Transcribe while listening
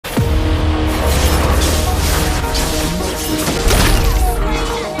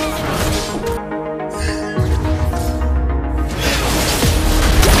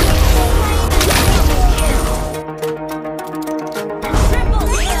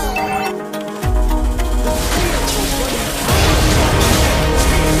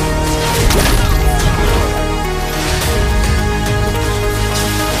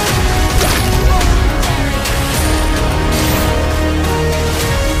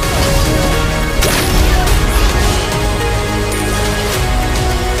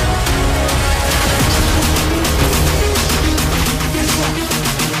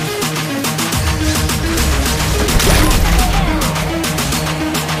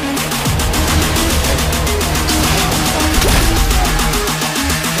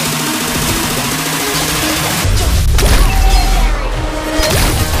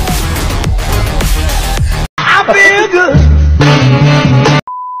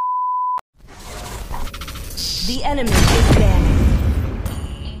The enemy is dead.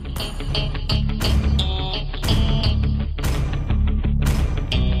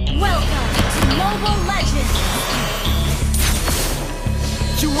 Welcome to Mobile Legends!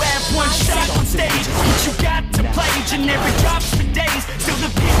 You have one shot on stage, but you got to play. Generic drops for days, still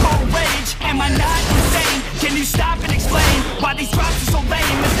the people rage. Am I not insane? Can you stop and explain why these drops are so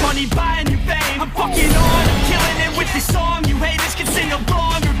lame? Is money buying you fame? I'm fucking on, I'm killing it with this song. You haters can sing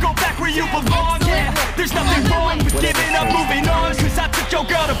along or go back where you belong. Yeah, there's nothing wrong with giving up, moving on. Cause I took your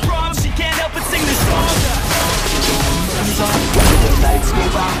girl to prom, she can't help but sing this song. The lights go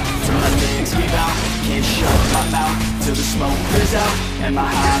out, till my legs give out. Can't shut my mouth, till the smoke clears out. And my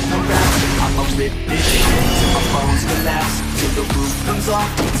high no rap, I'ma rip this shit till my bones collapse. Till the roof comes off,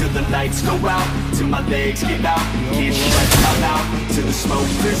 till the lights go out. Till my legs give out, can't shut my mouth. Till the smoke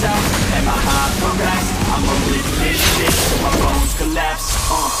clears out, and my high no rap. I'ma rip this shit till my bones collapse.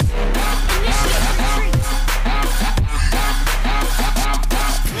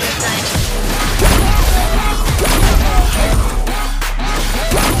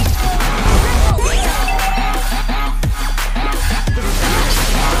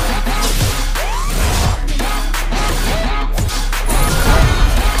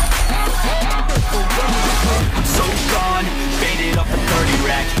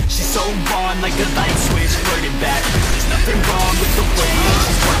 So on like a light switch, flirting back. There's nothing wrong with the way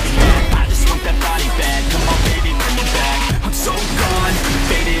she's working it. I just want that body back. Come on baby, bring it back. I'm so gone,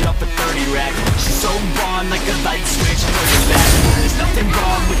 faded off a 30 rack. She's so on like a light switch, flirting back. There's nothing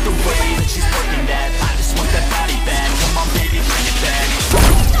wrong with the way that she's working that. I just want that body back. Come on baby, bring it back.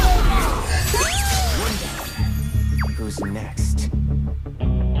 Who's next?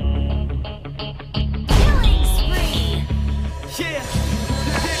 Killing spree! Yeah.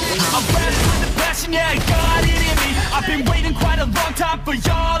 I'm rapping with a passion, yeah, I got it in me. I've been waiting quite a long time for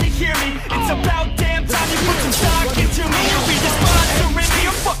y'all to hear me. It's about damn time you put some stock into me. You'll be just sponsoring me,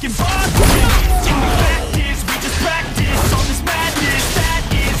 you're fucking bothering me. And the fact is, we just practice all this madness. That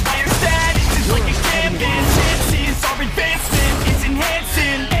is why your status is like a canvas. Chances our advancement is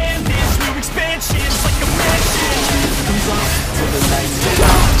enhancing. And this new expansion's like a mansion. Comes on, till the lights go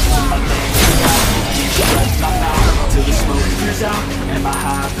out. Till my legs go out. Can't shut my mouth, till the smoke clears out. And my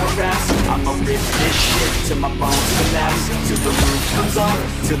high progress, I'ma rip this shit till my bones collapse. Till the roof comes on,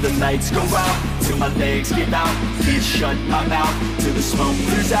 till the lights go out. Till my legs give out, can't shut my mouth. Till the smoke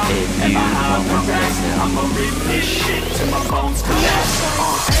clears out, and my high progress, I'ma rip this shit till my bones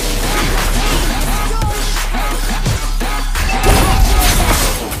collapse.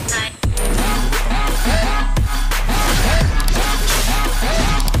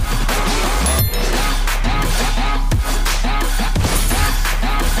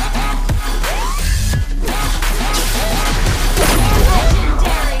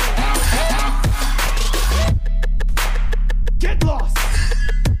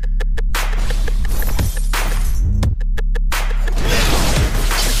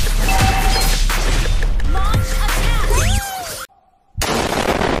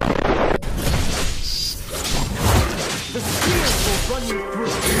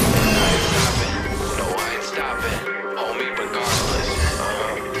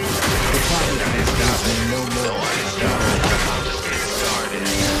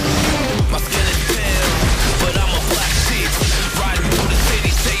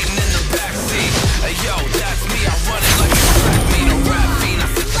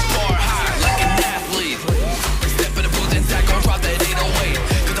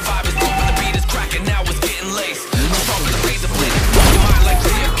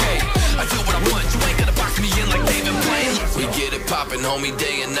 Homie,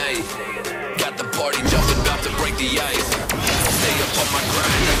 day and night. Got the party jumping, about to break the ice. Stay up on my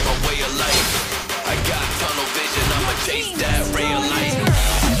grind, that's my way of life. I got tunnel vision, I'ma chase that ray of light.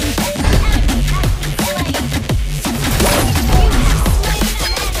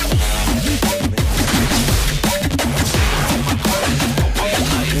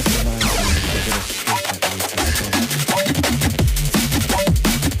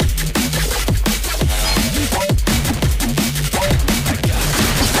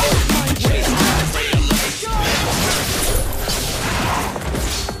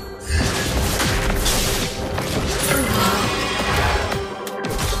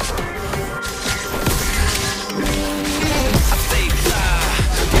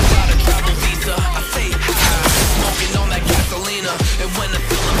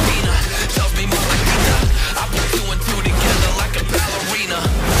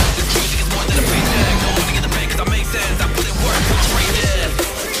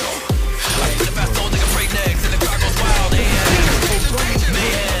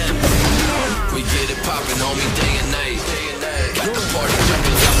 serving homie day and night. Got the party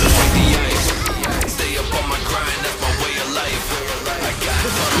jumping, got to break the ice. Stay up on my grind, that's my way of life. I got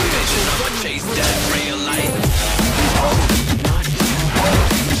tunnel vision, I'ma chase that ray of light.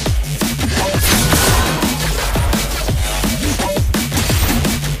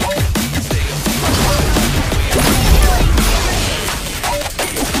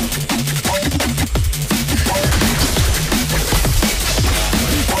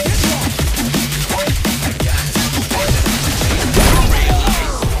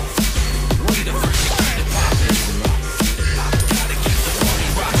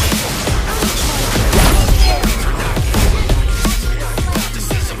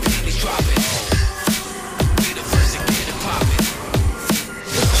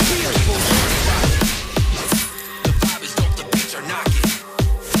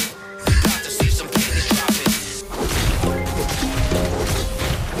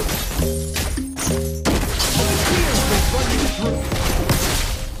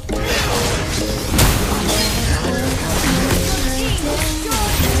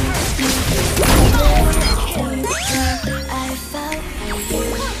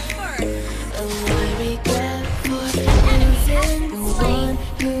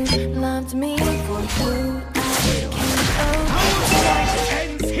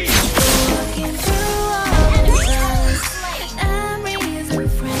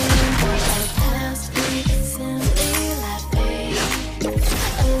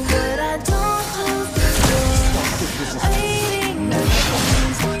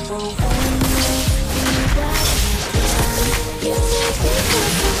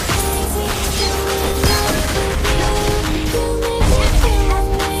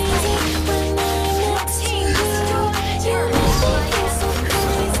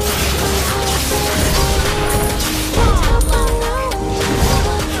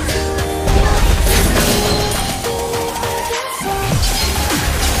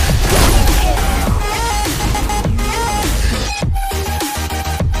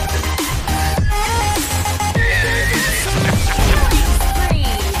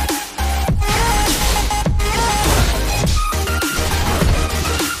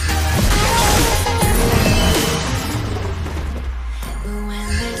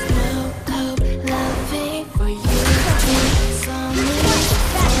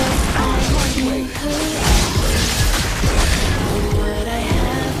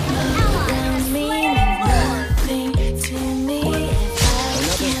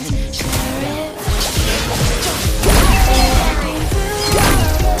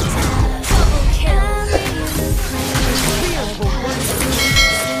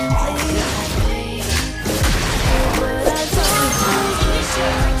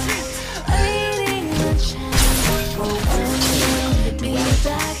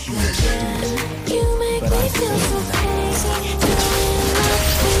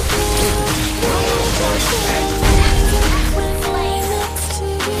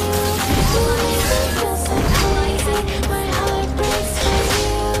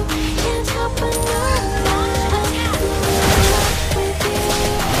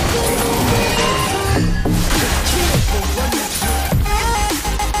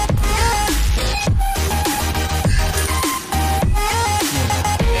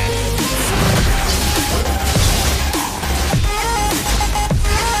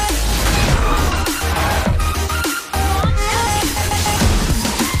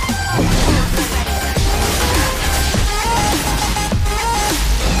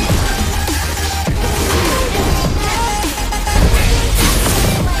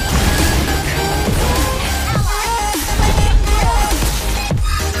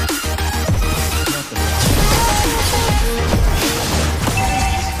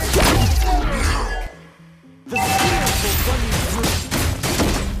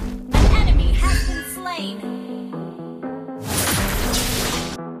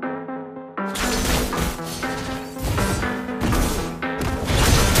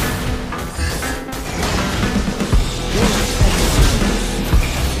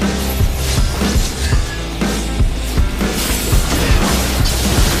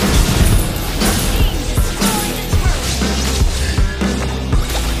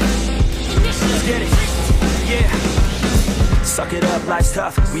 life's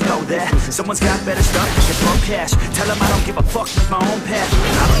tough, we know that. Someone's got better stuff, they can throw cash. Tell them I don't give a fuck, make my own path.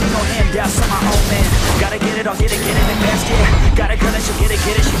 I don't need no handouts, I'm my own man. Gotta get it, I'll get it and fast, yeah. Got a girl and she'll get it,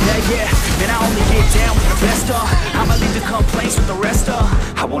 she bad, yeah. And I only get down with the best of. I'ma leave the complaints with the rest of.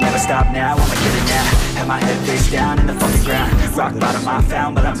 I won't ever stop now, I'ma get it now. Have my head face down in the fucking ground. Rock bottom I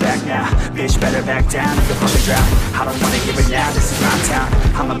found, but I'm back now. Bitch, better back down if you're fucking drown. I don't wanna give it now, this is my town.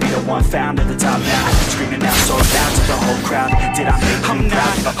 I'ma be the one found at the top now. Scream the whole crowd? Did I make you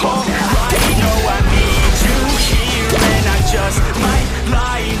proud? Alright, no, I need you here, and I just might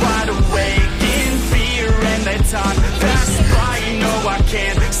lie wide awake in fear, and let time pass by. No, I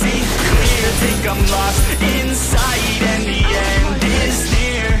can't see clear, think I'm lost inside, and the end is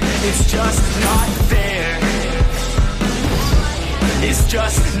near. It's just not fair. It's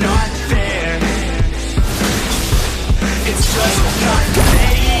just not fair. It's just not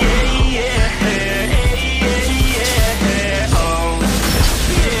fair.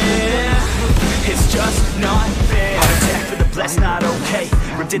 It's just not fair. Heart attack for the blessed, not okay.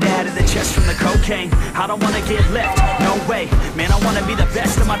 Ripped it out of the chest from the cocaine. I don't wanna get left, no way. Man, I wanna be the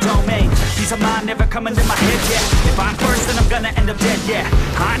best in my domain. Peace of mind never coming to my head, yeah. If I'm first, then I'm gonna end up dead, yeah.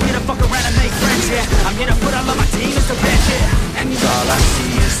 I'm here to fuck around and make friends, yeah. I'm here to put all of my team as the best, yeah. And all I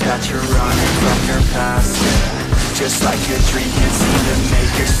see is that you're running from your past, yeah. Just like your dream can't seem to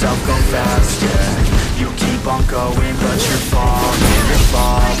make yourself go fast, yeah. You keep on going, but you're falling.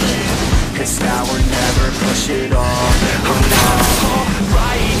 It's now or never, push it all. I'm not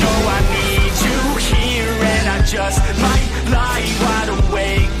alright, no, I need you here, and I just might lie wide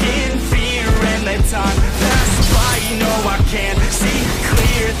awake in fear, and let time pass by. No, I can't see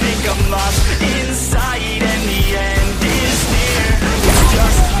clear, think I'm lost inside, and the end is near. It's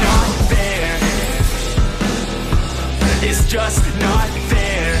just not fair. It's just not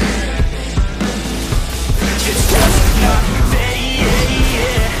fair. It's just not fair.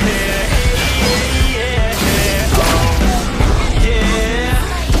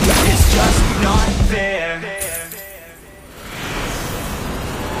 It's just not fair.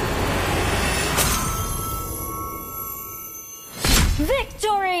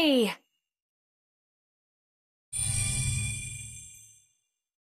 Victory!